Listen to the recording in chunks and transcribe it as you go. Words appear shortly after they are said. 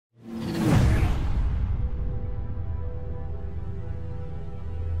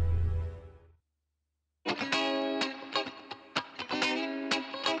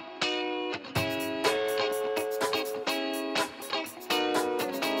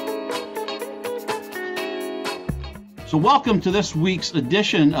So welcome to this week's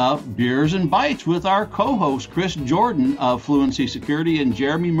edition of Beers and Bytes with our co-host Chris Jordan of Fluency Security and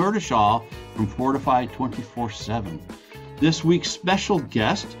Jeremy Murdishaw from Fortify 24/7. This week's special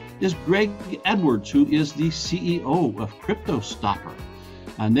guest is Greg Edwards, who is the CEO of CryptoStopper.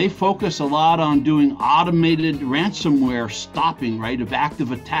 And they focus a lot on doing automated ransomware stopping, right, of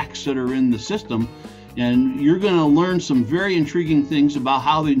active attacks that are in the system. And you're going to learn some very intriguing things about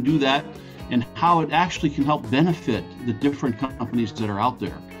how they do that and how it actually can help benefit the different companies that are out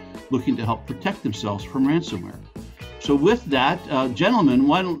there looking to help protect themselves from ransomware. So with that,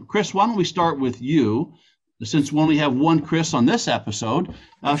 gentlemen, Chris, why don't we start with you? Since we only have one Chris on this episode,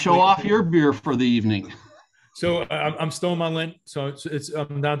 show off your beer for the evening. So I'm still in my Lent, so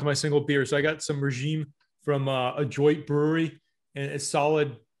I'm down to my single beer. So I got some Regime from Adroit Brewery, and it's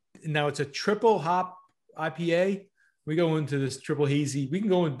solid. Now it's a triple hop IPA. We go into this triple hazy. We can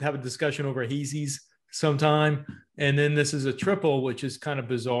go and have a discussion over hazies sometime. And then this is a triple, which is kind of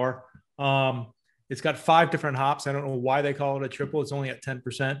bizarre. It's got 5 different hops. I don't know why they call it a triple. It's only at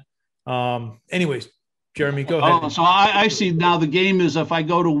 10%. Anyways, Jeremy, go ahead. Oh, so I see now the game is if I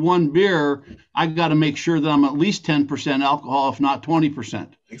go to one beer, I got to make sure that I'm at least 10% alcohol, if not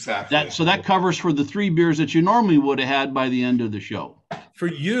 20%. Exactly. So that covers for the 3 beers that you normally would have had by the end of the show. For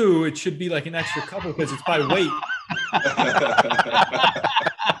you, it should be like an extra couple because it's by weight.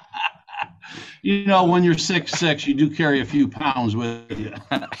 You know, when you're 6'6", you do carry a few pounds with you.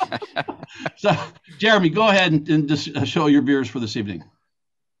 So, Jeremy, go ahead and just show your beers for this evening.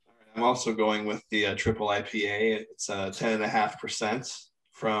 I'm also going with the triple IPA. It's 10.5%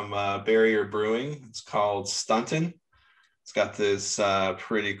 from Barrier Brewing. It's called Stuntin'. It's got this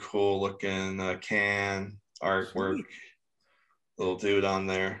pretty cool looking can artwork. Little dude on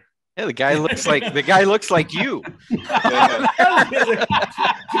there. Yeah, the guy looks like you.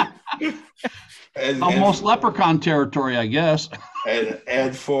 Almost leprechaun territory, I guess.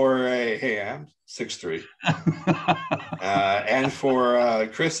 And for I'm 6'3". And for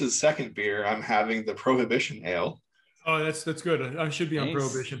Chris's second beer, I'm having the Prohibition Ale. Oh, that's good. I should be on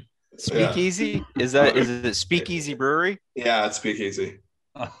Prohibition. Speakeasy? Yeah. Is it Speakeasy Brewery? Yeah, it's Speakeasy.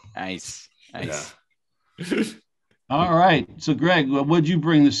 Nice. Yeah. All right. So, Greg, what'd you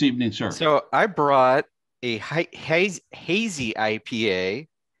bring this evening, sir? So I brought a hazy IPA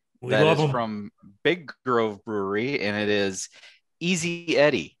that is from Big Grove Brewery, and it is Easy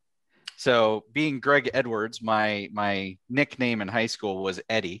Eddie. So being Greg Edwards, my nickname in high school was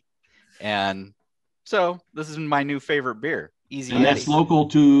Eddie. And so this is my new favorite beer, Easy Eddie. That's local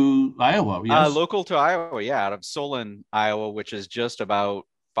to Iowa, yes? Local to Iowa, yeah, out of Solon, Iowa, which is just about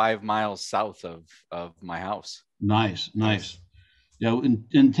 5 miles south of my house. Nice. Yeah,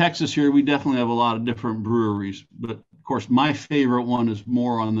 in Texas here, we definitely have a lot of different breweries. But, of course, my favorite one is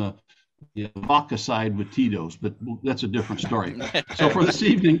more on the vodka side with Tito's, but that's a different story. So for this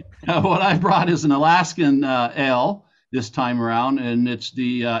evening, what I brought is an Alaskan ale this time around, and it's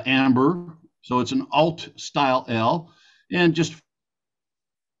the amber. So it's an alt-style ale, and just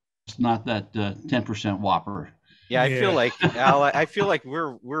it's not that 10% whopper. Yeah, I feel like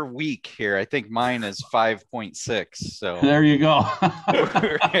we're weak here. I think mine is 5.6. So there you go.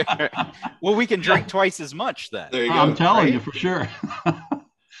 Well, we can drink twice as much then. There you go. I'm telling you for sure.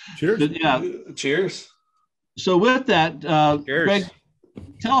 Cheers. But, yeah. Cheers. So with that, Cheers. Greg,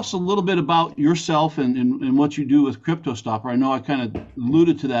 tell us a little bit about yourself and what you do with CryptoStopper. I know I kind of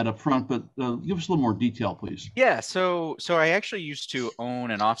alluded to that up front, but give us a little more detail, please. Yeah, so I actually used to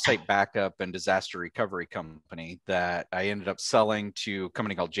own an offsite backup and disaster recovery company that I ended up selling to a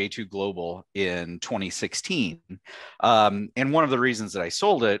company called J2 Global in 2016. And one of the reasons that I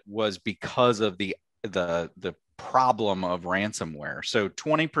sold it was because of the problem of ransomware. So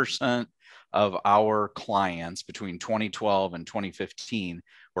 20% of our clients between 2012 and 2015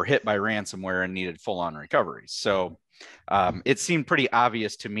 were hit by ransomware and needed full-on recoveries. So it seemed pretty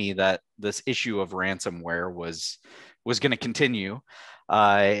obvious to me that this issue of ransomware was going to continue.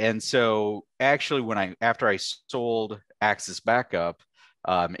 And so actually after I sold Axis Backup,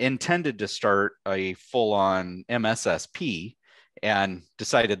 intended to start a full-on MSSP, and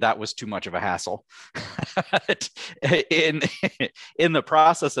decided that was too much of a hassle. In the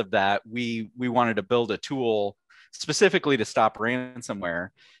process of that, we wanted to build a tool specifically to stop ransomware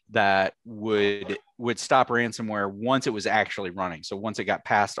that would stop ransomware once it was actually running. So once it got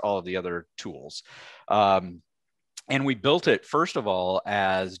past all of the other tools. And we built it, first of all,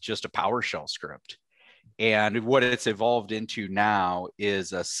 as just a PowerShell script. And what it's evolved into now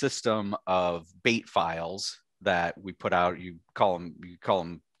is a system of bait files that we put out. You call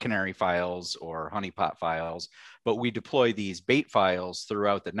them canary files or honeypot files, but we deploy these bait files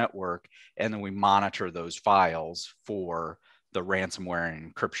throughout the network, and then we monitor those files for the ransomware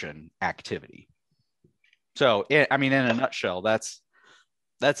and encryption activity. So, I mean, in a nutshell, that's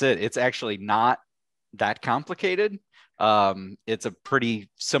it. It's actually not that complicated. It's a pretty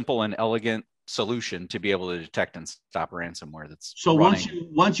simple and elegant solution to be able to detect and stop ransomware that's so running.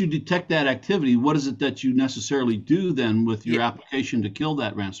 once you detect that activity, what is it that you necessarily do then with your application to kill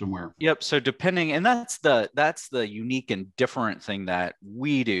that ransomware? Yep. So depending, and that's the unique and different thing that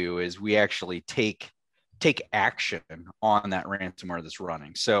we do, is we actually take action on that ransomware that's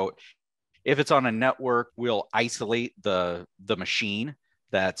running. So if it's on a network, we'll isolate the machine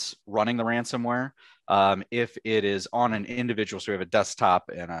that's running the ransomware. If it is on an individual, so we have a desktop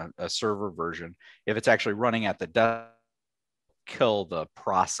and a server version, if it's actually running at the desktop, kill the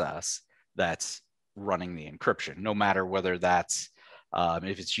process that's running the encryption, no matter whether that's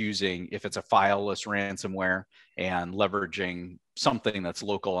if it's a fileless ransomware and leveraging something that's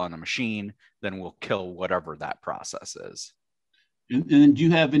local on the machine, then we'll kill whatever that process is. And do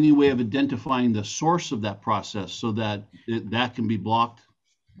you have any way of identifying the source of that process so that that can be blocked?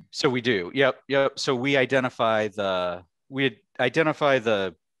 So we do. Yep. So we identify the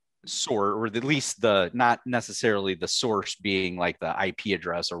source, or at least not necessarily the source being like the IP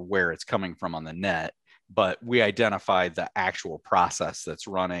address or where it's coming from on the net, but we identify the actual process that's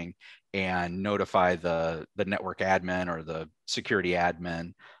running and notify the network admin or the security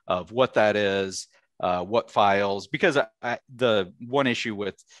admin of what that is, what files, because the one issue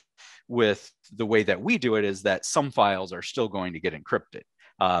with the way that we do it is that some files are still going to get encrypted.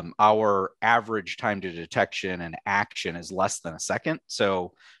 Our average time to detection and action is less than a second.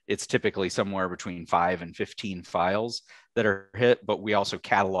 So it's typically somewhere between 5 and 15 files that are hit, but we also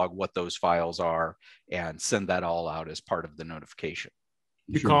catalog what those files are and send that all out as part of the notification.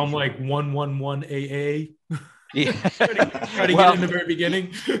 You call them like 111 AA. Yeah. try to get in the very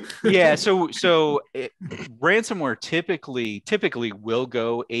beginning. Yeah. So ransomware typically will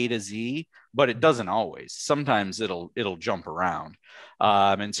go A to Z, but it doesn't always. Sometimes it'll jump around.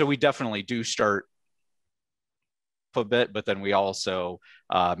 And so we definitely do start a bit, but then we also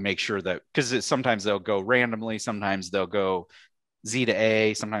make sure that, because sometimes they'll go randomly, sometimes they'll go Z to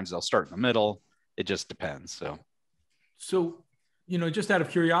A, sometimes they'll start in the middle. It just depends. So, just out of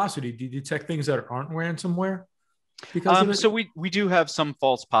curiosity, do you detect things that aren't ransomware? So we do have some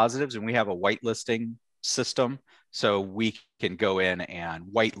false positives, and we have a whitelisting system. So we can go in and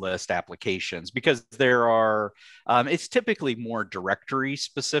whitelist applications, because there are, it's typically more directory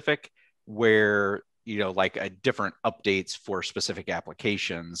specific, where, like a different updates for specific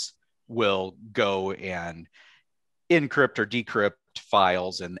applications will go and encrypt or decrypt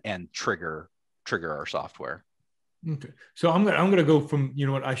files and trigger our software. Okay. So I'm gonna go from,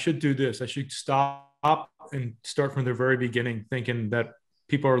 what I should do this. I should stop and start from the very beginning, thinking that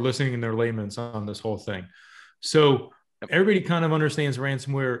people are listening in their layman's on this whole thing. So everybody kind of understands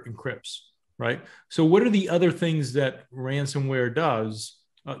ransomware encrypts, right? So what are the other things that ransomware does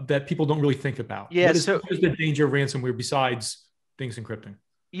that people don't really think about? Yeah. What is the danger of ransomware besides things encrypting?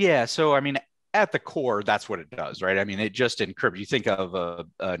 Yeah. So, I mean, at the core, that's what it does, right? I mean, it just encrypts. You think of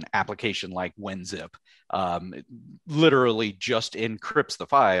an application like WinZip, it literally just encrypts the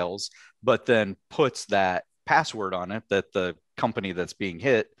files, but then puts that password on it that the company that's being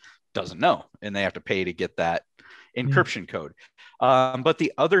hit doesn't know, and they have to pay to get that encryption code. But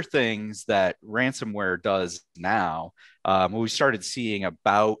the other things that ransomware does now, we started seeing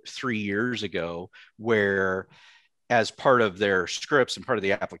about 3 years ago, where as part of their scripts and part of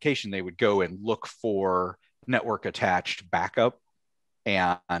the application, they would go and look for network attached backup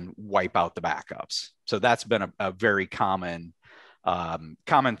and wipe out the backups. So that's been a very common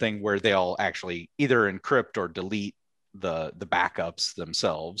thing, where they'll actually either encrypt or delete the backups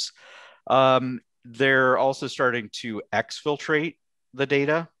themselves. They're also starting to exfiltrate the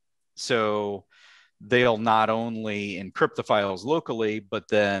data. So they'll not only encrypt the files locally, but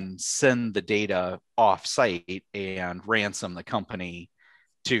then send the data off site and ransom the company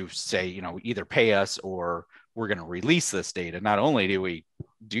to say, either pay us or we're going to release this data. Not only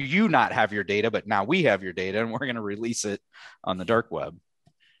do you not have your data, but now we have your data and we're going to release it on the dark web.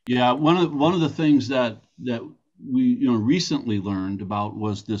 Yeah, one of the things that we recently learned about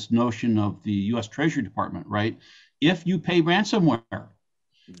was this notion of the U.S. Treasury Department, right? If you pay ransomware,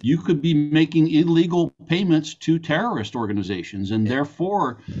 you could be making illegal payments to terrorist organizations, and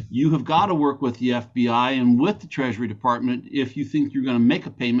therefore you have got to work with the FBI and with the Treasury Department if you think you're going to make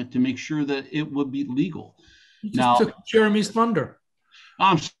a payment, to make sure that it would be legal. You just took Jeremy's thunder.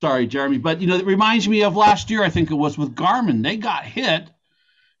 I'm sorry, Jeremy, but it reminds me of last year. I think it was with Garmin. They got hit,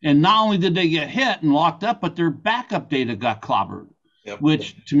 And not only did they get hit and locked up, but their backup data got clobbered. Yep.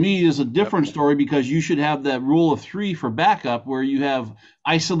 Which to me is a different story, because you should have that rule of 3 for backup, where you have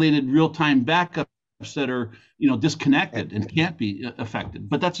isolated real-time backups that are, disconnected and can't be affected.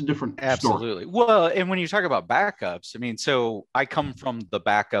 But that's a different Absolutely. story. Well, and when you talk about backups, I mean, so I come from the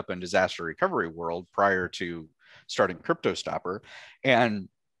backup and disaster recovery world prior to starting CryptoStopper, and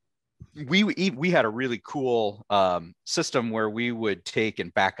we had a really cool system where we would take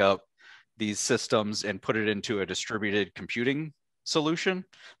and back up these systems and put it into a distributed computing solution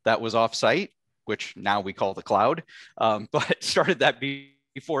that was offsite, which now we call the cloud, but started that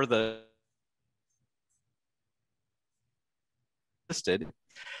before the listed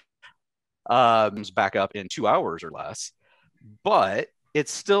back up in 2 hours or less. But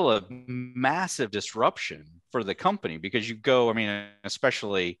it's still a massive disruption for the company, because you go, I mean,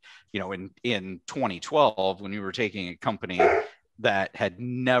 especially, in 2012, when you were taking a company that had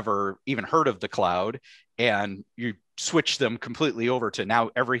never even heard of the cloud, and you switch them completely over to now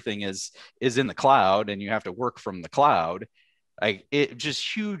everything is in the cloud and you have to work from the cloud. It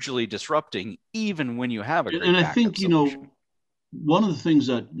just hugely disrupting, even when you have a great and I think solution. One of the things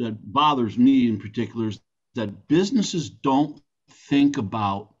that bothers me in particular is that businesses don't think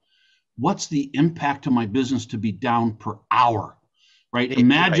about what's the impact to my business to be down per hour, right?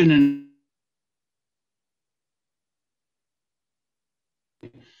 Imagine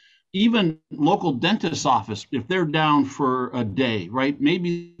even local dentist's office, if they're down for a day, right?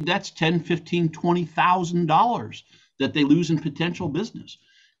 Maybe that's $10,000, $15,000, $20,000 that they lose in potential business.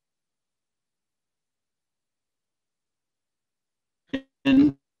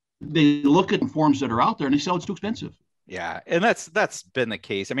 And they look at forms that are out there and they say, oh, it's too expensive. Yeah, and that's been the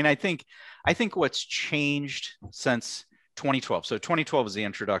case. I mean, I think what's changed since 2012. So 2012 was the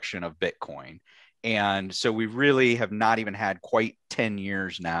introduction of Bitcoin. And so we really have not even had quite 10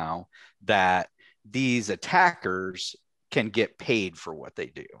 years now that these attackers can get paid for what they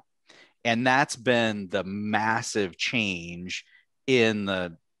do. And that's been the massive change in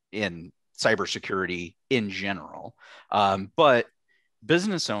cybersecurity in general. But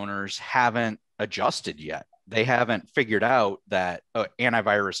business owners haven't adjusted yet. They haven't figured out that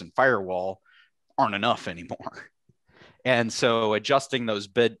antivirus and firewall aren't enough anymore. And so adjusting those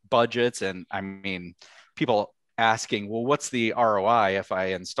budgets, and I mean, people asking, well, what's the ROI if I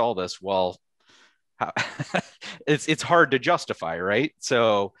install this? Well, it's hard to justify, right?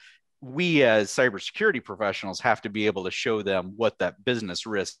 So we as cybersecurity professionals have to be able to show them what that business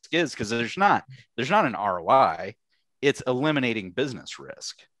risk is, because there's not an ROI. It's eliminating business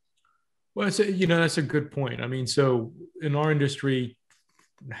risk. Well, that's a good point. I mean, so in our industry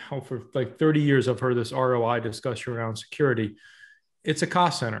now for like 30 years, I've heard this ROI discussion around security. It's a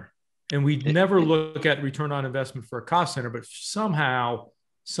cost center, and we never look at return on investment for a cost center, but somehow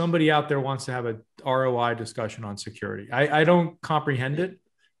somebody out there wants to have a ROI discussion on security. I don't comprehend it.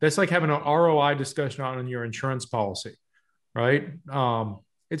 That's like having an ROI discussion on your insurance policy, right?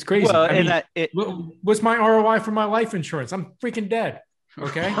 It's crazy. Well, what's my ROI for my life insurance? I'm freaking dead.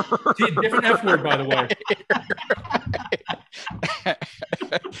 Okay. Different F word, by the way.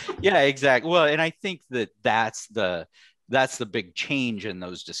 Yeah, exactly. Well, and I think that's the big change in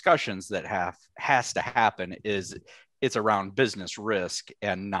those discussions that has to happen, is it's around business risk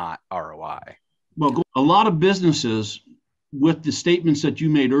and not ROI. Well, a lot of businesses, with the statements that you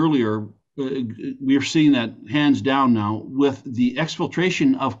made earlier, we're seeing that hands down now with the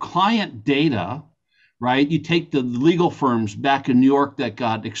exfiltration of client data, right? You take the legal firms back in New York that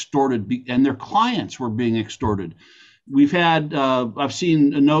got extorted, and their clients were being extorted. We've had, I've seen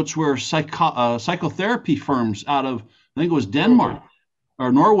notes where psychotherapy firms out of, I think it was Denmark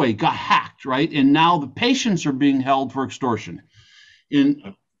or Norway, got hacked, right? And now the patients are being held for extortion.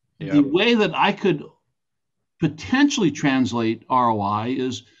 And the way that I could potentially translate ROI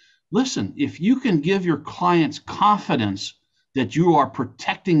is, listen, if you can give your clients confidence that you are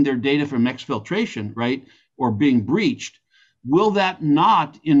protecting their data from exfiltration, right, or being breached, will that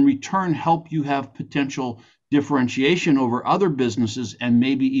not in return help you have potential differentiation over other businesses and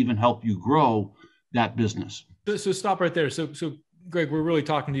maybe even help you grow that business? So stop right there. So Greg, we're really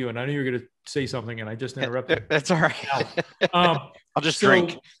talking to you, and I know you're going to say something, and I just interrupted. That's all right. I'll just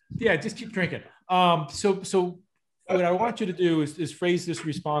drink. Yeah, just keep drinking. So what I want you to do is phrase this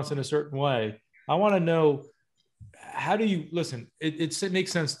response in a certain way. I want to know, how do you listen? It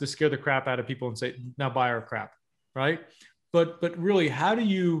makes sense to scare the crap out of people and say, now buy our crap, right? But really, how do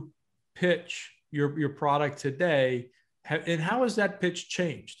you pitch your product today, and how has that pitch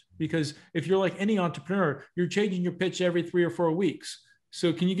changed? Because if you're like any entrepreneur, you're changing your pitch every 3 or 4 weeks.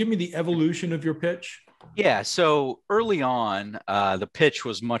 So can you give me the evolution of your pitch? Yeah. So early on, the pitch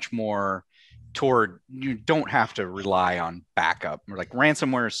was much more toward you don't have to rely on backup. Like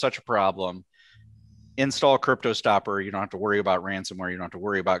ransomware is such a problem. Install CryptoStopper. You don't have to worry about ransomware. You don't have to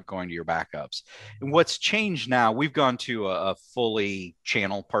worry about going to your backups. And what's changed now, we've gone to a fully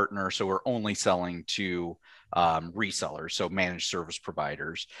channel partner. So we're only selling to resellers, so managed service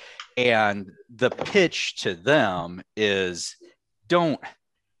providers. And the pitch to them is don't,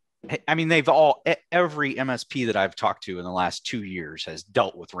 I mean, every MSP that I've talked to in the last 2 years has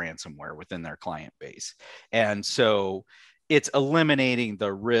dealt with ransomware within their client base. And so it's eliminating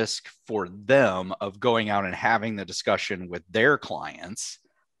the risk for them of going out and having the discussion with their clients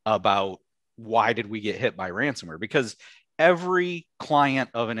about why did we get hit by ransomware? Because every client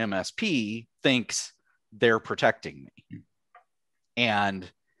of an MSP thinks they're protecting me. And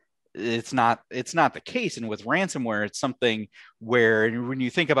it's not the case. And with ransomware, it's something where when you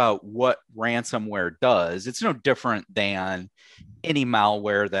think about what ransomware does, it's no different than any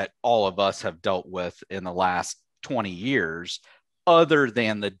malware that all of us have dealt with in the last 20 years, other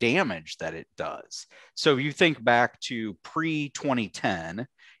than the damage that it does. So if you think back to pre-2010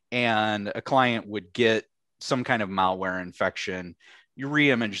 and a client would get some kind of malware infection, you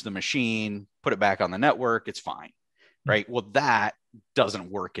re-image the machine, put it back on the network, it's fine, right? Well, that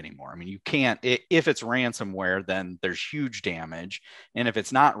doesn't work anymore. I mean, you can't, if it's ransomware, then there's huge damage. And if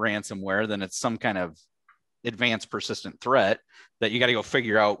it's not ransomware, then it's some kind of advanced persistent threat that you got to go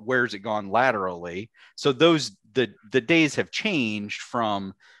figure out where's it gone laterally. So the days have changed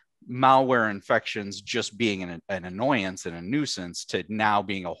from malware infections just being an annoyance and a nuisance to now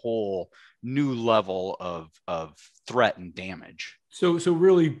being a whole new level of threat and damage. So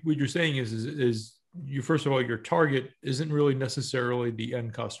really what you're saying is you, first of all, your target isn't really necessarily the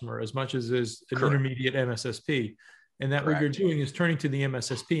end customer as much as is an Correct. intermediate MSSP. And that Correct. what you're doing is turning to the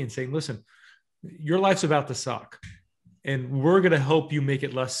MSSP and saying, listen, your life's about to suck and we're going to help you make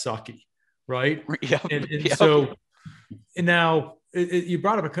it less sucky. Right. Yep. And so, and now you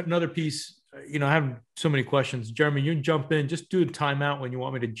brought up another piece. I have so many questions. Jeremy, you can jump in, just do a timeout when you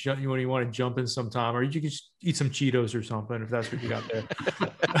want me to jump, when you want to jump in sometime, or you can just eat some Cheetos or something if that's what you got there.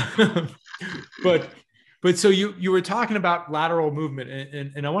 but so you were talking about lateral movement,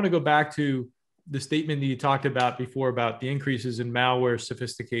 and I want to go back to the statement that you talked about before about the increases in malware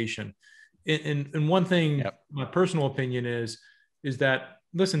sophistication. And one thing, Yep. my personal opinion is that,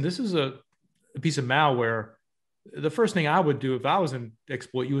 listen, this is a piece of malware. The first thing I would do if I was an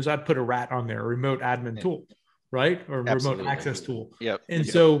exploit you is I'd put a rat on there, a remote admin tool, right? Or a Absolutely. remote access tool. Yep. And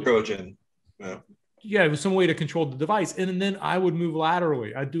so Trojan. Yeah, it was some way to control the device. And then I would move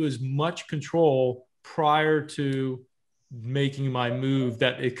laterally. I'd do as much control prior to making my move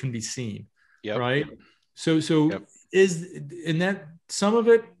that it can be seen. Yep. Right. So Yep. in that some of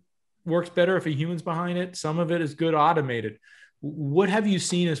it works better if a human's behind it. Some of it is good automated. What have you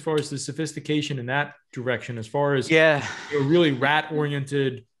seen as far as the sophistication in that direction, as far as really rat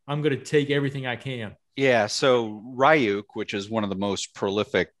oriented, I'm going to take everything I can? Yeah. So Ryuk, which is one of the most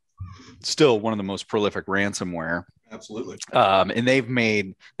prolific ransomware. Absolutely. And they've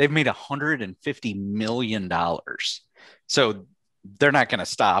made $150 million. So they're not going to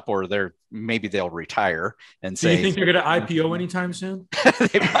stop, or maybe they'll retire and say. Do you think they're going to IPO anytime soon?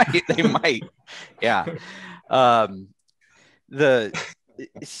 They might. Yeah.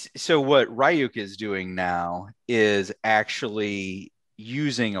 So what Ryuk is doing now is actually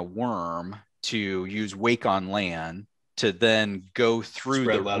using a worm to use wake on LAN to then go through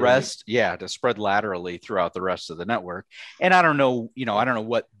to spread laterally throughout the rest of the network. And I don't know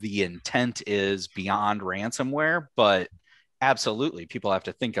what the intent is beyond ransomware, but absolutely people have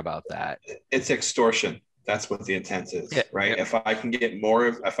to think about that. It's extortion. That's what the intent is, right? Yeah. If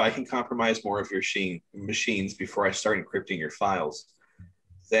I can compromise more of your machines before I start encrypting your files,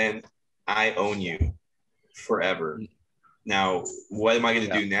 then I own you forever. Now, what am I going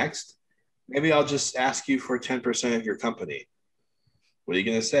to do next? Maybe I'll just ask you for 10% of your company. What are you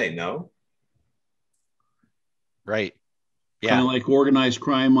going to say? No? Right. Yeah. Kind of like organized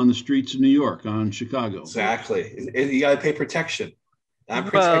crime on the streets of New York, on Chicago. Exactly. You got to pay protection. I'm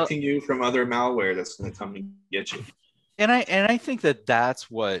protecting you from other malware that's going to come and get you. And I think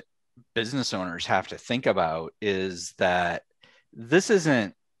that's what business owners have to think about, is that this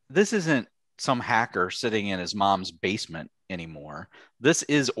isn't some hacker sitting in his mom's basement anymore. This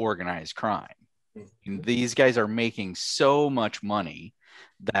is organized crime. And these guys are making so much money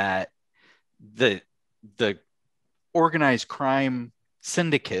that the organized crime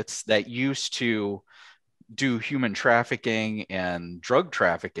syndicates that used to do human trafficking and drug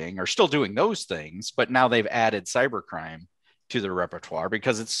trafficking are still doing those things, but now they've added cybercrime to their repertoire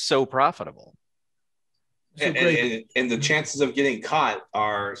because it's so profitable. and the chances of getting caught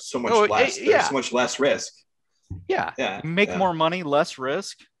are so much less. Yeah. There's so much less risk. Yeah. Make more money, less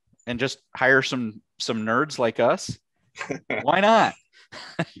risk, and just hire some nerds like us. Why not?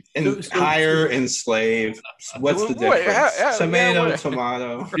 And hire, enslave. What's the difference?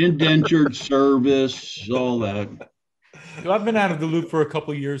 Tomato. Indentured service, all that. So I've been out of the loop for a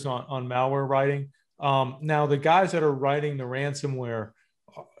couple of years on malware writing. Now, the guys that are writing the ransomware,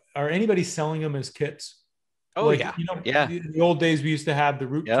 are anybody selling them as kits? Oh, like, In the old days, we used to have the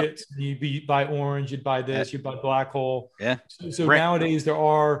root kits. You'd buy orange, you'd buy this, you'd buy black hole. Yeah. So nowadays there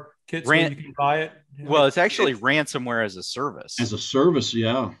are kits where you can buy it. Well, it's actually ransomware as a service. As a service,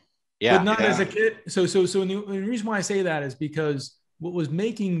 yeah. But not as a kit. So the reason why I say that is because what was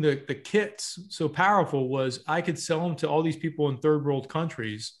making the kits so powerful was I could sell them to all these people in third world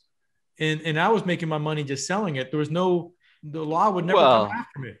countries, and I was making my money just selling it. There was the law would never come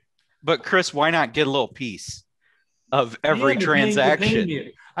after me. But Chris, why not get a little piece of every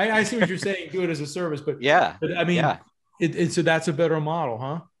transaction? I see what you're saying. Do it as a service, but I mean, so that's a better model,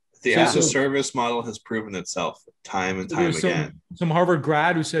 huh? The as a service model has proven itself time and time again. Some Harvard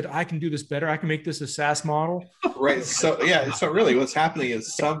grad who said, I can do this better. I can make this a SaaS model. Right. So really what's happening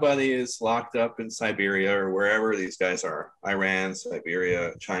is somebody is locked up in Siberia or wherever these guys are. Iran,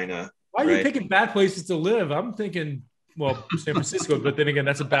 Siberia, China. Why are you picking bad places to live? I'm thinking, well, San Francisco, but then again,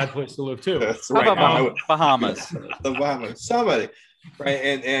 that's a bad place to live too. That's right. How about Bahamas? The Bahamas. Somebody. Right.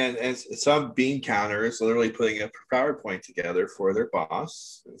 And some bean counters literally putting a PowerPoint together for their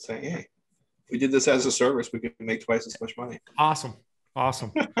boss and saying, hey, if we did this as a service, we could make twice as much money. Awesome.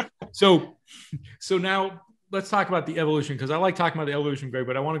 So now let's talk about the evolution, because I like talking about the evolution, Greg,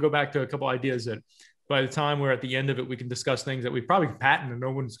 but I want to go back to a couple ideas that by the time we're at the end of it, we can discuss things that we probably patent and no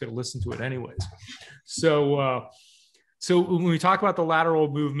one's going to listen to it anyways. So when we talk about the lateral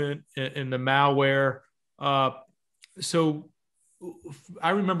movement and the malware, so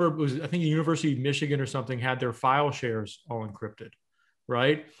I remember it was, I think the University of Michigan or something had their file shares all encrypted,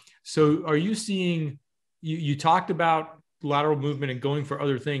 right? So are you seeing, you talked about lateral movement and going for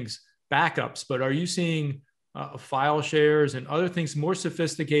other things, backups, but are you seeing file shares and other things more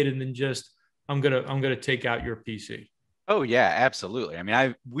sophisticated than just, I'm gonna take out your PC? Oh yeah, absolutely. I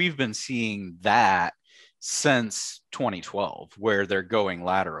mean, we've been seeing that since 2012, where they're going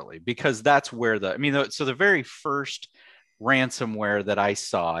laterally, because that's where the very first ransomware that I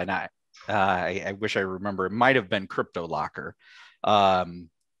saw, and I wish I remember, it might have been CryptoLocker.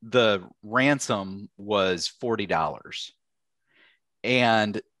 The ransom was $40,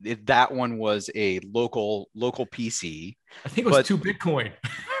 and that one was a local PC. I think it was 2 Bitcoin.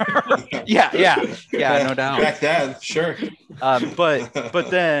 yeah, no doubt. Back then, sure. But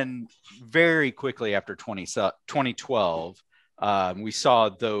then very quickly after 2012. We saw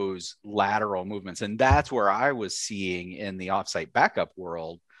those lateral movements, and that's where I was seeing in the offsite backup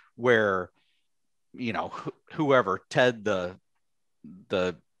world, where, whoever Ted, the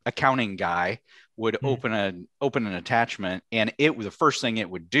accounting guy, would open an attachment, and the first thing it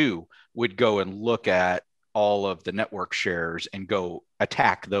would do would go and look at all of the network shares and go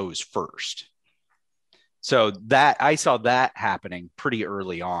attack those first. So that I saw that happening pretty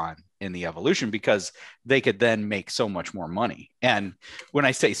early on in the evolution, because they could then make so much more money. And when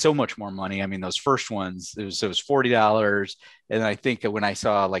I say so much more money, I mean, those first ones, it was $40. And I think when I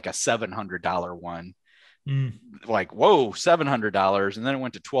saw like a $700 one, like, whoa, $700. And then it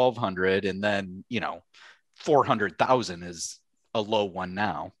went to $1,200. And then, 400,000 is a low one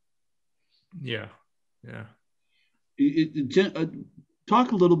now. Yeah.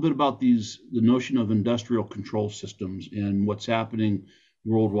 Talk a little bit about the notion of industrial control systems and what's happening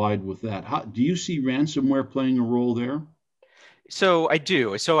worldwide with that. Do you see ransomware playing a role there? So I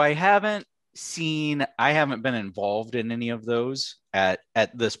do. So I haven't been involved in any of those at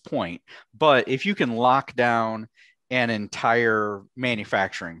this point, but if you can lock down an entire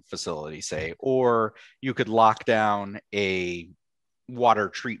manufacturing facility, say, or you could lock down a water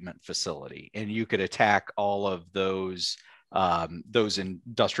treatment facility, and you could attack all of those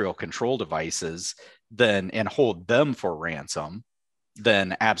industrial control devices and hold them for ransom,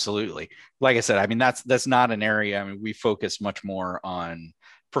 then absolutely. Like I said, I mean, that's not an area. I mean, we focus much more on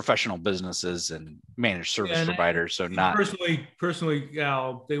professional businesses and managed service providers. So not personally,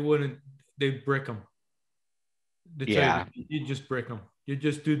 Al, they'd brick them. You'd just brick them. You'd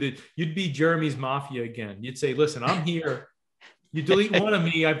just you'd be Jeremy's Mafia again. You'd say, listen, I'm here. You delete one of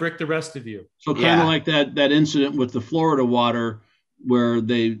me, I brick the rest of you. So kind of like that incident with the Florida water, where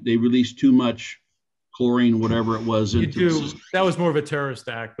they released too much chlorine, whatever it was. That was more of a terrorist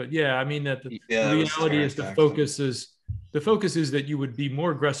act, but yeah, I mean that the reality is the focus is that you would be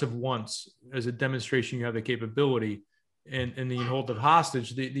more aggressive once, as a demonstration you have the capability, and then you hold it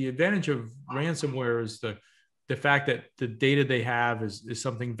hostage. The advantage of ransomware is the fact that the data they have is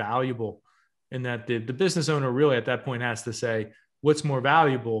something valuable, and that the business owner really at that point has to say, what's more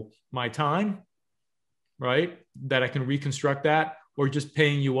valuable, my time, right? That I can reconstruct that, or just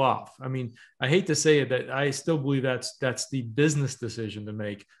paying you off. I mean, I hate to say it, that I still believe that's the business decision to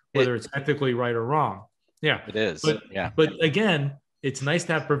make, whether it's ethically right or wrong. Yeah, it is. But again, it's nice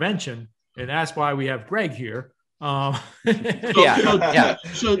to have prevention, and that's why we have Greg here. So, to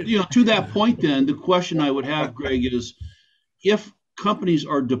that point, then the question I would have, Greg, is if companies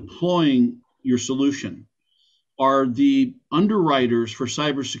are deploying your solution, are the underwriters for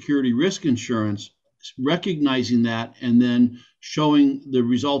cybersecurity risk insurance recognizing that and then showing the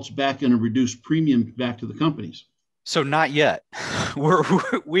results back in a reduced premium back to the companies? So not yet.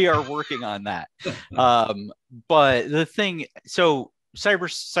 We are working on that. But the thing, so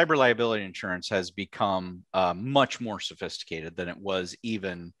cyber liability insurance has become much more sophisticated than it was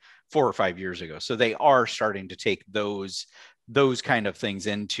even 4 or 5 years ago. So they are starting to take those kind of things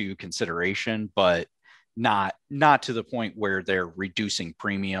into consideration, but not to the point where they're reducing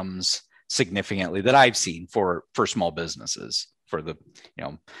premiums significantly that I've seen for small businesses. For the,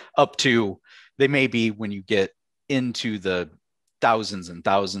 up to, they may be when you get into the thousands and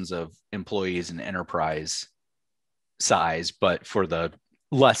thousands of employees in enterprise size, but for the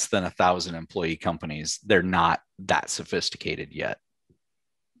less than 1,000 employee companies, they're not that sophisticated yet.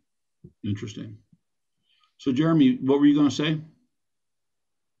 Interesting. So Jeremy, what were you going to say?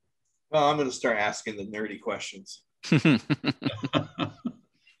 Well, I'm going to start asking the nerdy questions.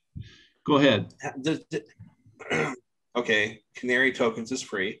 Go ahead. Okay, Canary Tokens is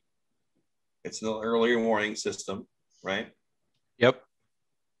free. It's an earlier warning system, right? Yep.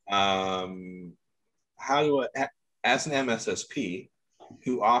 How do I, as an MSSP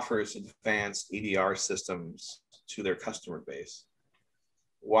who offers advanced EDR systems to their customer base,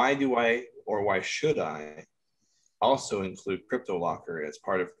 why do I, or why should I also include CryptoLocker as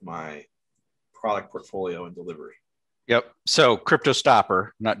part of my product portfolio and delivery? Yep. So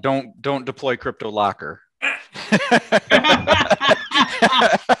CryptoStopper, don't deploy CryptoLocker.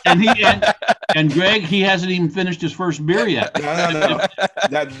 and Greg, he hasn't even finished his first beer yet. No.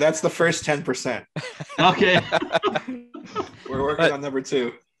 That's the first 10%. Okay. We're working on number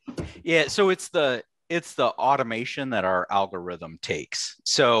 2. Yeah. So it's the automation that our algorithm takes.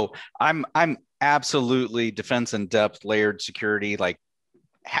 So I'm absolutely defense in depth, layered security, like,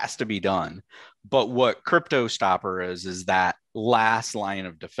 has to be done. But what CryptoStopper is that last line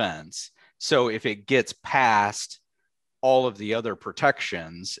of defense. So if it gets past all of the other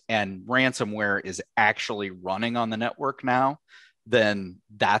protections and ransomware is actually running on the network now, then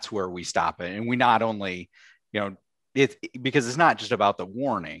that's where we stop it. And we not only, because it's not just about the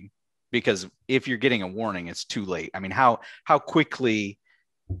warning, because if you're getting a warning, it's too late. I mean, how quickly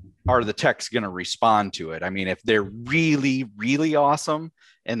are the techs going to respond to it? I mean, if they're really, really awesome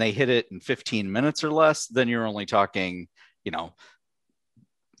and they hit it in 15 minutes or less, then you're only talking,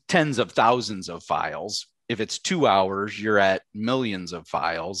 tens of thousands of files. If it's 2 hours, you're at millions of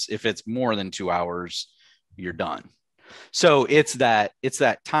files. If it's more than 2 hours, you're done. So it's that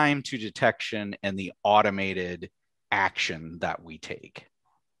time to detection and the automated action that we take.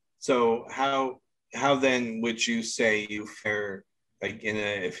 So how then would you say you fare, like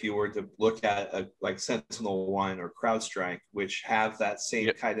if you were to look at like SentinelOne or CrowdStrike, which have that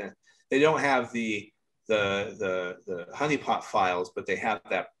same kind of, they don't have the honeypot files, but they have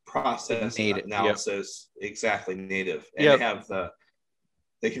that process analysis exactly native, and they have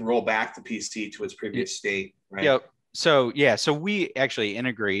they can roll back the PC to its previous state, right? Yep. So we actually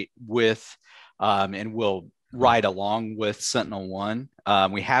integrate with and we'll ride along with SentinelOne.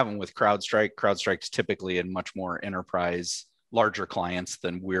 We have them with CrowdStrike. CrowdStrike's typically in much more enterprise, larger clients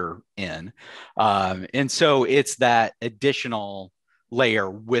than we're in, and so it's that additional layer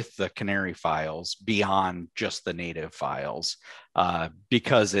with the canary files beyond just the native files,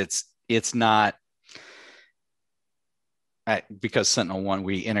 because it's not, because SentinelOne,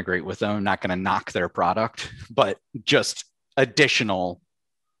 we integrate with them, not going to knock their product, but just additional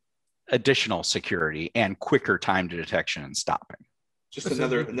security and quicker time to detection and stopping. Just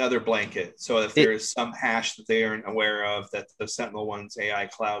another blanket. So if there's some hash that they aren't aware of that the SentinelOne's AI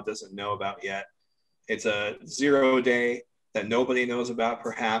cloud doesn't know about yet, it's a 0-day that nobody knows about,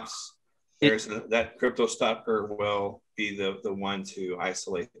 perhaps, that CryptoStopper will be the one to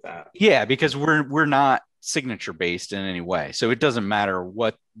isolate that. Yeah, because we're not signature based in any way. So it doesn't matter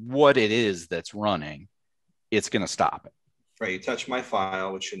what it is that's running, it's going to stop it. Right. You touch my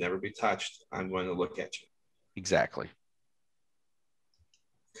file, which should never be touched, I'm going to look at you. Exactly.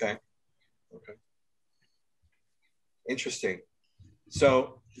 Okay. Okay. Interesting.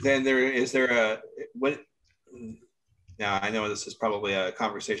 So then now I know this is probably a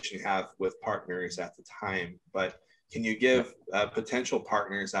conversation you have with partners at the time, but can you give potential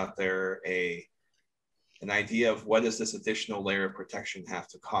partners out there an idea of what does this additional layer of protection have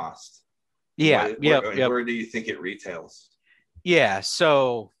to cost? Yeah. Where do you think it retails? Yeah.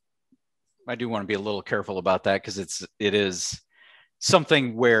 So I do want to be a little careful about that because it is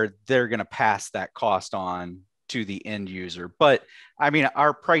something where they're going to pass that cost on to the end user. But I mean,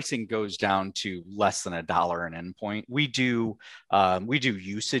 our pricing goes down to less than $1 an endpoint. We do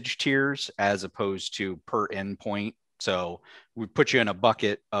usage tiers as opposed to per endpoint. So we put you in a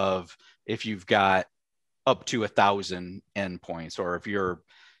bucket of if you've got up to 1,000 endpoints, or if you're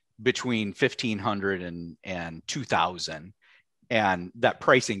between 1,500 and 2,000, and that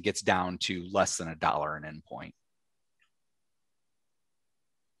pricing gets down to less than $1 an endpoint.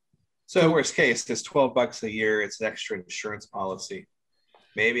 So worst case, it's $12 a year. It's an extra insurance policy.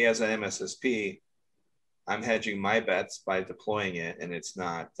 Maybe as an MSSP, I'm hedging my bets by deploying it, and it's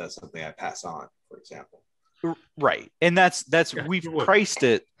not something I pass on, for example. Right, and we've priced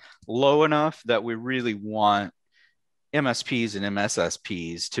it low enough that we really want MSPs and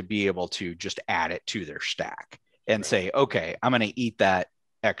MSSPs to be able to just add it to their stack and say, okay, I'm going to eat that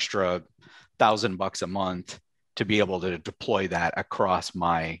extra $1,000 a month to be able to deploy that across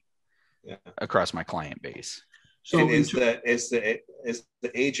my client base. So is the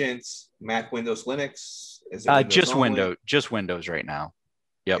agent Mac, Windows, Linux? Is it Windows just Windows right now?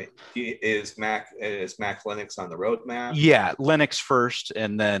 Yep. Is Mac Linux on the roadmap? Yeah, Linux first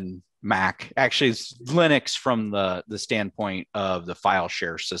and then Mac. Actually, it's Linux from the standpoint of the file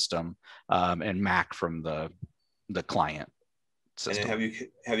share system, and Mac from the client system. And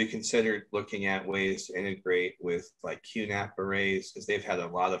have you considered looking at ways to integrate with like QNAP arrays, because they've had a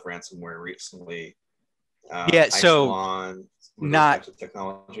lot of ransomware recently? So not types of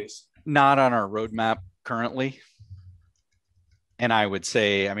technologies. Not on our roadmap currently. And I would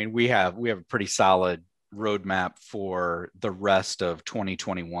say, I mean, we have a pretty solid roadmap for the rest of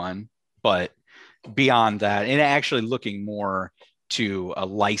 2021, but beyond that, and actually looking more to a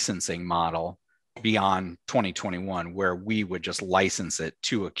licensing model beyond 2021, where we would just license it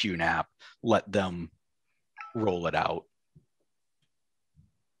to a QNAP, let them roll it out.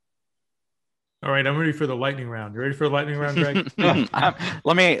 All right, I'm ready for the lightning round. You ready for the lightning round, Greg?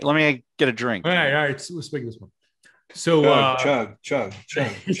 Let me get a drink. All right. So let's make this one. So chug.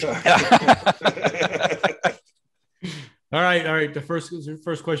 All right. The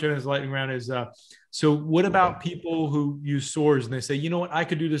first question is lightning round is so what about people who use SOARs and they say, you know what, I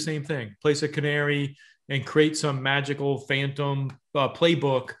could do the same thing, place a canary and create some magical phantom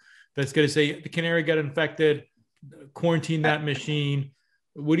playbook that's going to say the canary got infected, quarantine that machine.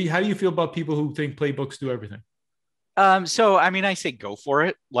 How do you feel about people who think playbooks do everything? So I mean, I say go for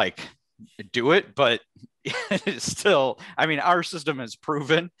it, like do it, but it's still, I mean, our system is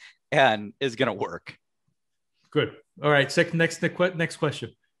proven and is going to work. Good. All right. Next question.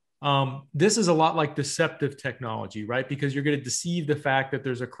 This is a lot like deceptive technology, right? Because you're going to deceive the fact that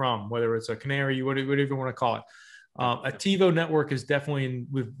there's a crumb, whether it's a canary, whatever you want to call it. A TiVo network is definitely,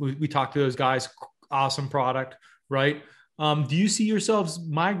 we talked to those guys, awesome product, right? Do you see yourselves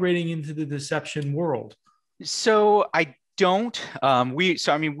migrating into the deception world? So I don't.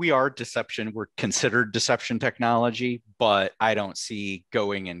 We are deception. We're considered deception technology, but I don't see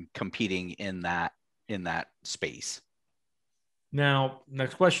going and competing in that space. Now,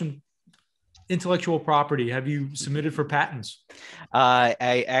 next question. Intellectual property. Have you submitted for patents?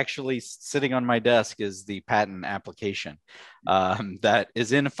 I actually, sitting on my desk is the patent application that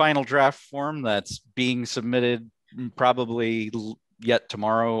is in a final draft form that's being submitted probably yet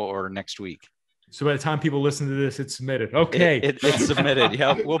tomorrow or next week. So by the time people listen to this, it's submitted. Okay, it's submitted.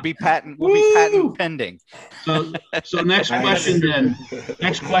 Yeah, we'll be patent pending. So next question then.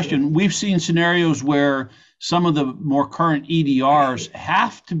 Next question. We've seen scenarios where some of the more current EDRs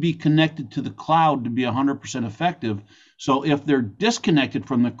have to be connected to the cloud to be 100% effective. So if they're disconnected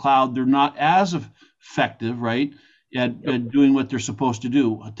from the cloud, they're not as effective, right, at doing what they're supposed to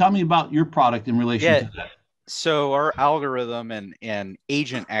do. Tell me about your product in relation to that. So our algorithm and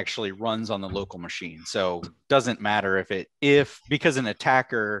agent actually runs on the local machine. So doesn't matter because an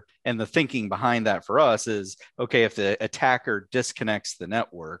attacker, and the thinking behind that for us is, okay, if the attacker disconnects the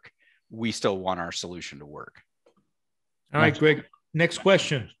network, we still want our solution to work. All right, Greg, next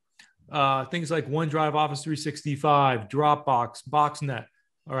question. Things like OneDrive, Office 365, Dropbox, BoxNet,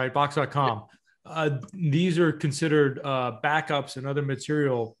 all right, Box.com. These are considered backups and other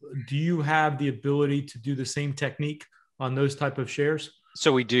material. Do you have the ability to do the same technique on those type of shares?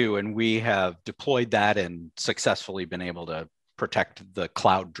 So we do, and we have deployed that and successfully been able to protect the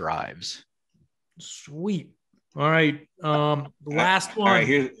cloud drives. Sweet. All right. Last one. All right,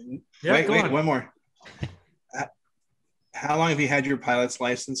 here. Yeah, wait, one more. How long have you had your pilot's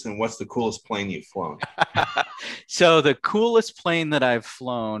license, and what's the coolest plane you've flown? So the coolest plane that I've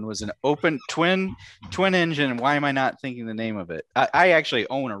flown was an open twin engine. Why am I not thinking the name of it? I actually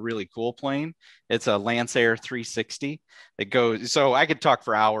own a really cool plane. It's a Lancer 360 that goes. So I could talk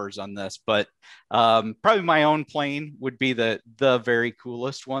for hours on this, but probably my own plane would be the very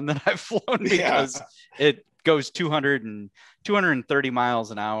coolest one that I've flown because it goes 230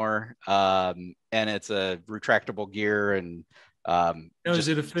 miles an hour. And it's a retractable gear and is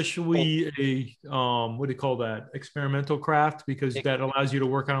it officially a what do you call that, experimental craft, because that allows you to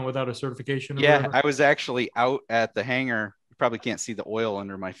work on it without a certification? Yeah, I was actually out at the hangar. You probably can't see the oil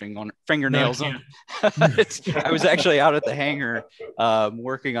under my fingernails. No, I was actually out at the hangar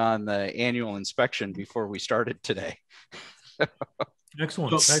working on the annual inspection before we started today.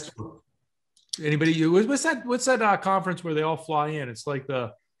 Excellent. Anybody? What's that conference where they all fly in? It's like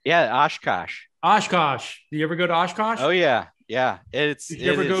the Oshkosh. Oshkosh. Do you ever go to Oshkosh? Oh yeah. Did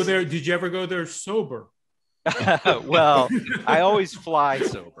you ever go there? Did you ever go there sober? Well, I always fly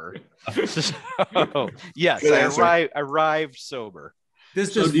sober. So, yes, I arrived sober.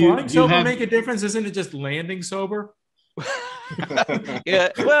 Does flying sober make a difference? Isn't it just landing sober? Yeah,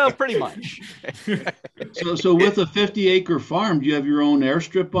 well, pretty much. So with a 50-acre farm, do you have your own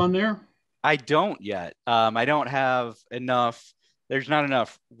airstrip on there? I don't yet. I don't have enough. There's not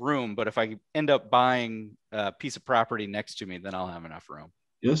enough room, but if I end up buying a piece of property next to me, then I'll have enough room.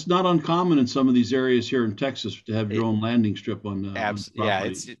 It's not uncommon in some of these areas here in Texas to have your own landing strip on the property. Yeah,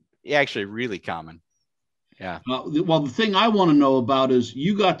 it's actually really common. Yeah. Well, the thing I want to know about is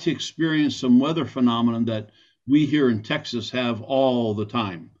you got to experience some weather phenomenon that we here in Texas have all the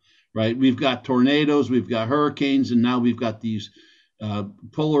time, right? We've got tornadoes, we've got hurricanes, and now we've got these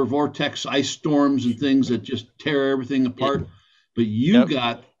polar vortex ice storms and things that just tear everything apart. But you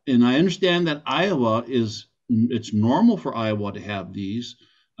got, and I understand that Iowa it's normal for Iowa to have these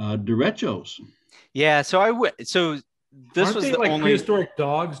derechos. Yeah, so this Aren't was they the like only prehistoric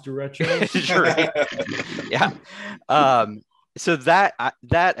dogs, derechos. Right. Yeah. So that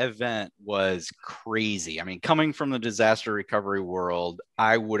event was crazy. I mean, coming from the disaster recovery world,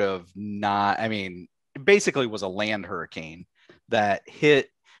 I would have not. I mean, it basically was a land hurricane that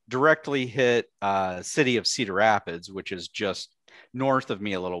directly hit city of Cedar Rapids, which is just north of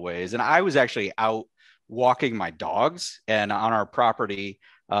me a little ways. And I was actually out walking my dogs, and on our property,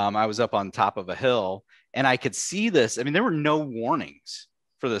 I was up on top of a hill, and I could see this. I mean, there were no warnings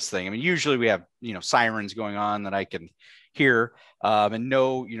for this thing. I mean, usually we have, sirens going on that I can hear, and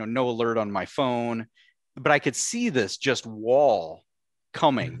no alert on my phone, but I could see this just wall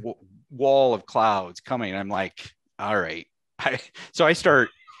of clouds coming. And I'm like, all right. So I start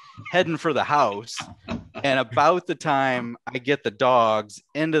heading for the house, and about the time I get the dogs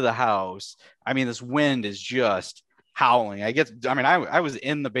into the house, I mean, this wind is just howling. I was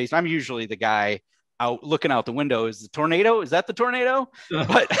in the basement. I'm usually the guy out looking out the window. Is that the tornado?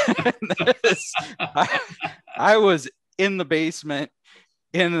 But I was in the basement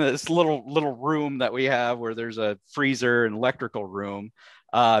in this little room that we have where there's a freezer and electrical room.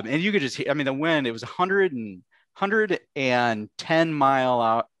 And you could just hear, the wind, it was 110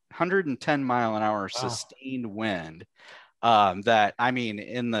 mile an hour sustained wind. That,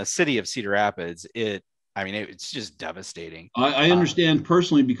 in the city of Cedar Rapids, it's just devastating. I understand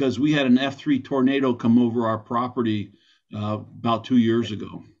personally because we had an F3 tornado come over our property about 2 years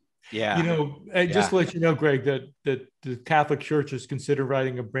ago. Yeah. Just to let you know, Greg, that the Catholic Church is considering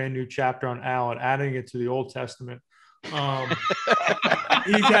writing a brand new chapter on Al and adding it to the Old Testament.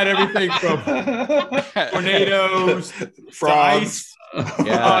 He's had everything from tornadoes, frogs,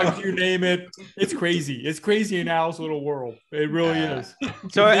 you name it. It's crazy. It's crazy in Al's little world. It really is.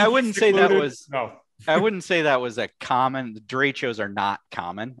 So I wouldn't say that was I wouldn't say that was a common. The derechos are not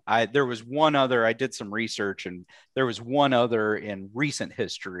common. There was one other. I did some research, and there was one other in recent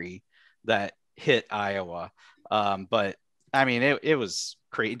history that hit Iowa. But it was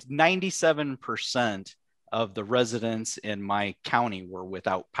crazy. 97% of the residents in my county were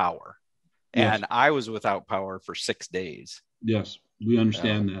without power, and I was without power for 6 days. Yes, we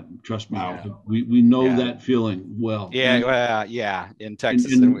understand that. Trust me, we know that feeling well. In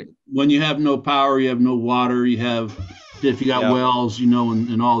Texas. And when you have no power, you have no water. If you got wells,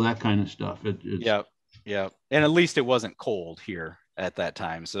 and all that kind of stuff. Yep. And at least it wasn't cold here at that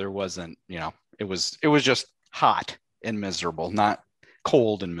time, so there wasn't. It was just hot and miserable. Not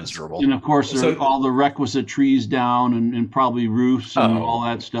cold and miserable. And of course, there are all the requisite trees down and probably roofs and all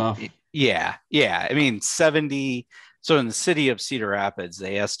that stuff. Yeah. I mean, 70. So in the city of Cedar Rapids,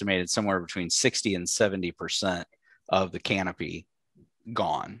 they estimated somewhere between 60 and 70% of the canopy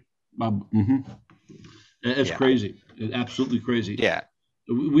gone. It's crazy. It's absolutely crazy. Yeah.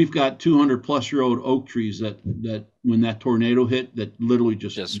 We've got 200-plus-year-old oak trees that when that tornado hit, that literally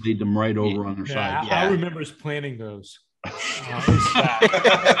just laid them right over on their side. I remember us planting those. I'm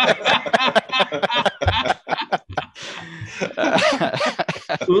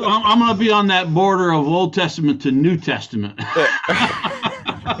going to be on that border of Old Testament to New Testament.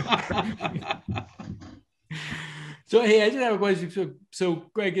 So, hey, I just have a question. So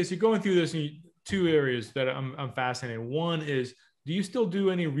Greg, as you're going through this, two areas that I'm fascinated. One is, do you still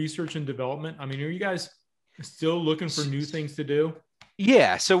do any research and development? I mean, are you guys still looking for new things to do?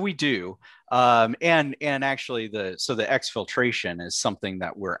 Yeah, so we do. And actually the exfiltration is something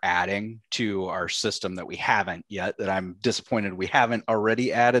that we're adding to our system that we haven't yet, that I'm disappointed we haven't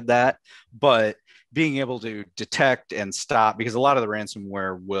already added that. But being able to detect and stop, because a lot of the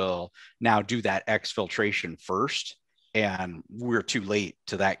ransomware will now do that exfiltration first, and we're too late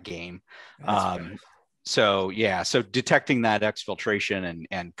to that game. So detecting that exfiltration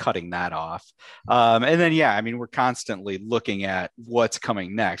and cutting that off. And then, I mean, we're constantly looking at what's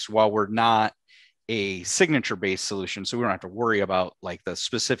coming next. While we're not a signature-based solution, so we don't have to worry about like the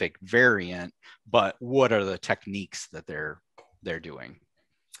specific variant, but what are the techniques that they're doing?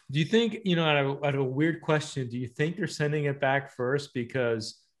 Do you think, I have a weird question. Do you think they're sending it back first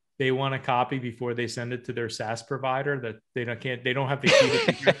because they want a copy before they send it to their SaaS provider, that they don't have the key to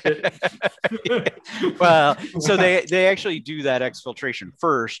protect it? Well, so they actually do that exfiltration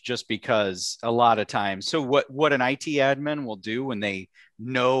first, just because a lot of times. So what an IT admin will do when they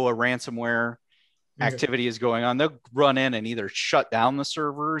know a ransomware activity is going on, they'll run in and either shut down the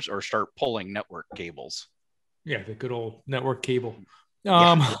servers or start pulling network cables. Yeah, the good old network cable.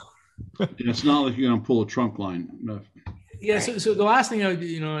 It's not like you're going to pull a trunk line. No. Yeah. So the last thing,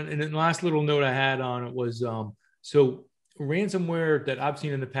 and the last little note I had on it was, so ransomware that I've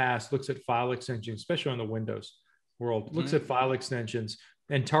seen in the past looks at file extensions, especially on the Windows world, looks at file extensions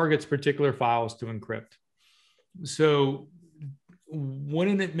and targets particular files to encrypt. So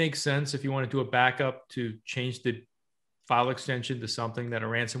wouldn't it make sense, if you want to do a backup, to change the file extension to something that a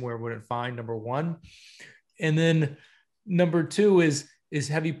ransomware wouldn't find, number one? And then number two is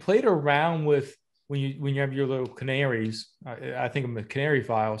have you played around with, when you have your little canaries, I think of the canary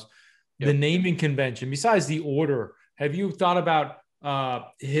files, the naming convention, besides the order, have you thought about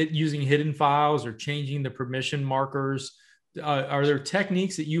using hidden files or changing the permission markers? Are there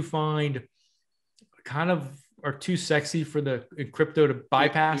techniques that you find kind of are too sexy for the crypto to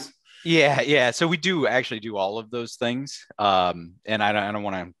bypass? Yeah. So we do actually do all of those things. And I don't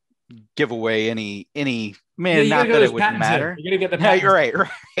want to give away any not that it would matter. You're gonna get the you're right.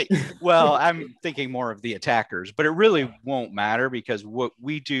 Well, I'm thinking more of the attackers, but it really won't matter, because what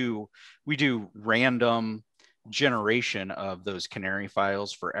we do random generation of those canary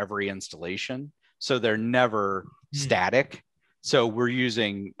files for every installation, so they're never static. So we're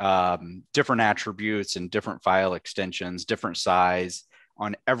using different attributes and different file extensions, different size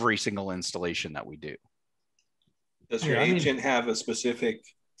on every single installation that we do. Does your agent have a specific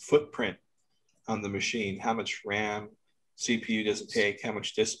footprint on the machine? How much RAM, CPU does it take? How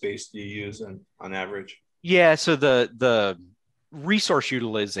much disk space do you use on average? Yeah, so the resource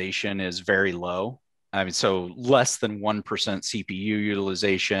utilization is very low. I mean, so less than 1% CPU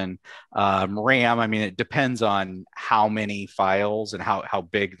utilization. RAM, I mean, it depends on how many files and how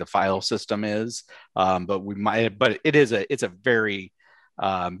big the file system is. But it's a very,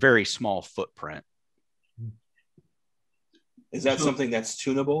 very small footprint. Is that something that's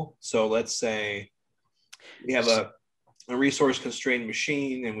tunable? So let's say we have a resource constrained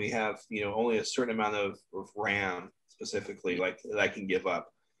machine and we have, only a certain amount of RAM specifically, like that I can give up.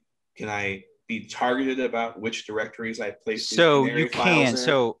 Can I be targeted about which directories I place? So you can.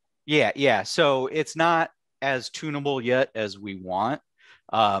 So yeah. So it's not as tunable yet as we want,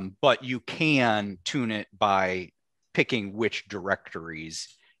 but you can tune it by picking which directories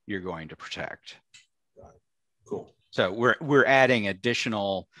you're going to protect. Cool. So we're adding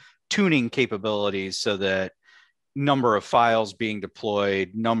additional tuning capabilities, so that number of files being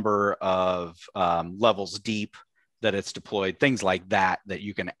deployed, number of levels deep that it's deployed, things like that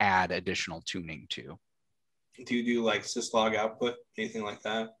you can add additional tuning to. Do you do like syslog output, anything like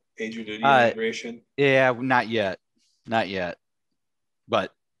that? PagerDuty integration? Yeah, not yet.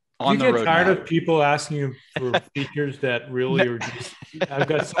 But on the road. You get tired of people asking you for features that really are just I've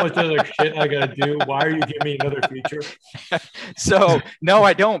got so much other shit I got to do. Why are you giving me another feature? So no,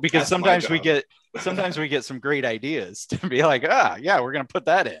 I don't, because That's sometimes my job. sometimes we get some great ideas to be like, yeah, we're going to put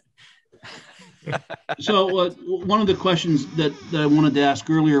that in. So one of the questions that I wanted to ask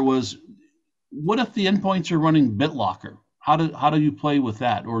earlier was, what if the endpoints are running BitLocker? How do you play with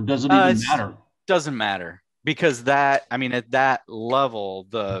that, or does it even matter? Doesn't matter, because at that level,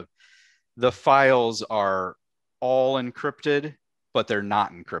 the files are all encrypted, but they're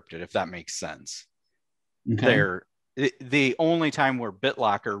not encrypted, if that makes sense. Okay. The only time where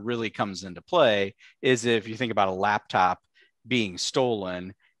BitLocker really comes into play is if you think about a laptop being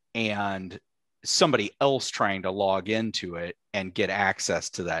stolen and somebody else trying to log into it and get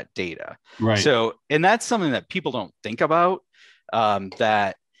access to that data. Right. So, and that's something that people don't think about,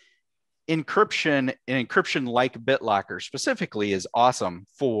 that encryption like BitLocker specifically is awesome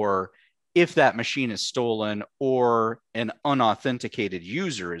for if that machine is stolen or an unauthenticated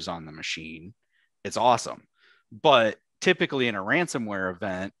user is on the machine. It's awesome. But typically in a ransomware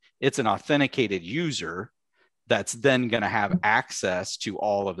event, it's an authenticated user that's then going to have access to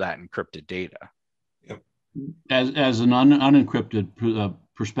all of that encrypted data. Yep. As an unencrypted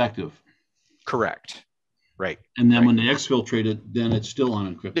perspective. Correct. Right. And then right. when they exfiltrate it, then it's still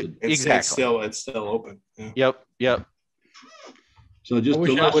unencrypted. Exactly. It's still open. Yeah. Yep. So just I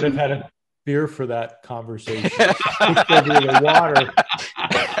wish I would have had a beer for that conversation. The water.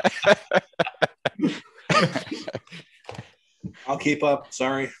 I'll keep up.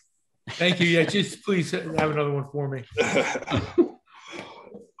 Sorry. Thank you. Yeah, just please have another one for me.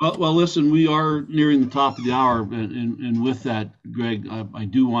 Well, listen, we are nearing the top of the hour, and with that, Greg, I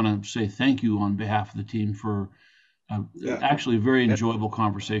do want to say thank you on behalf of the team for actually a very enjoyable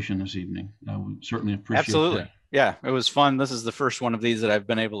conversation this evening. We certainly appreciate Absolutely. that. Yeah, it was fun. This is the first one of these that I've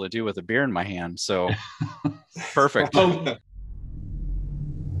been able to do with a beer in my hand, so perfect. Oh,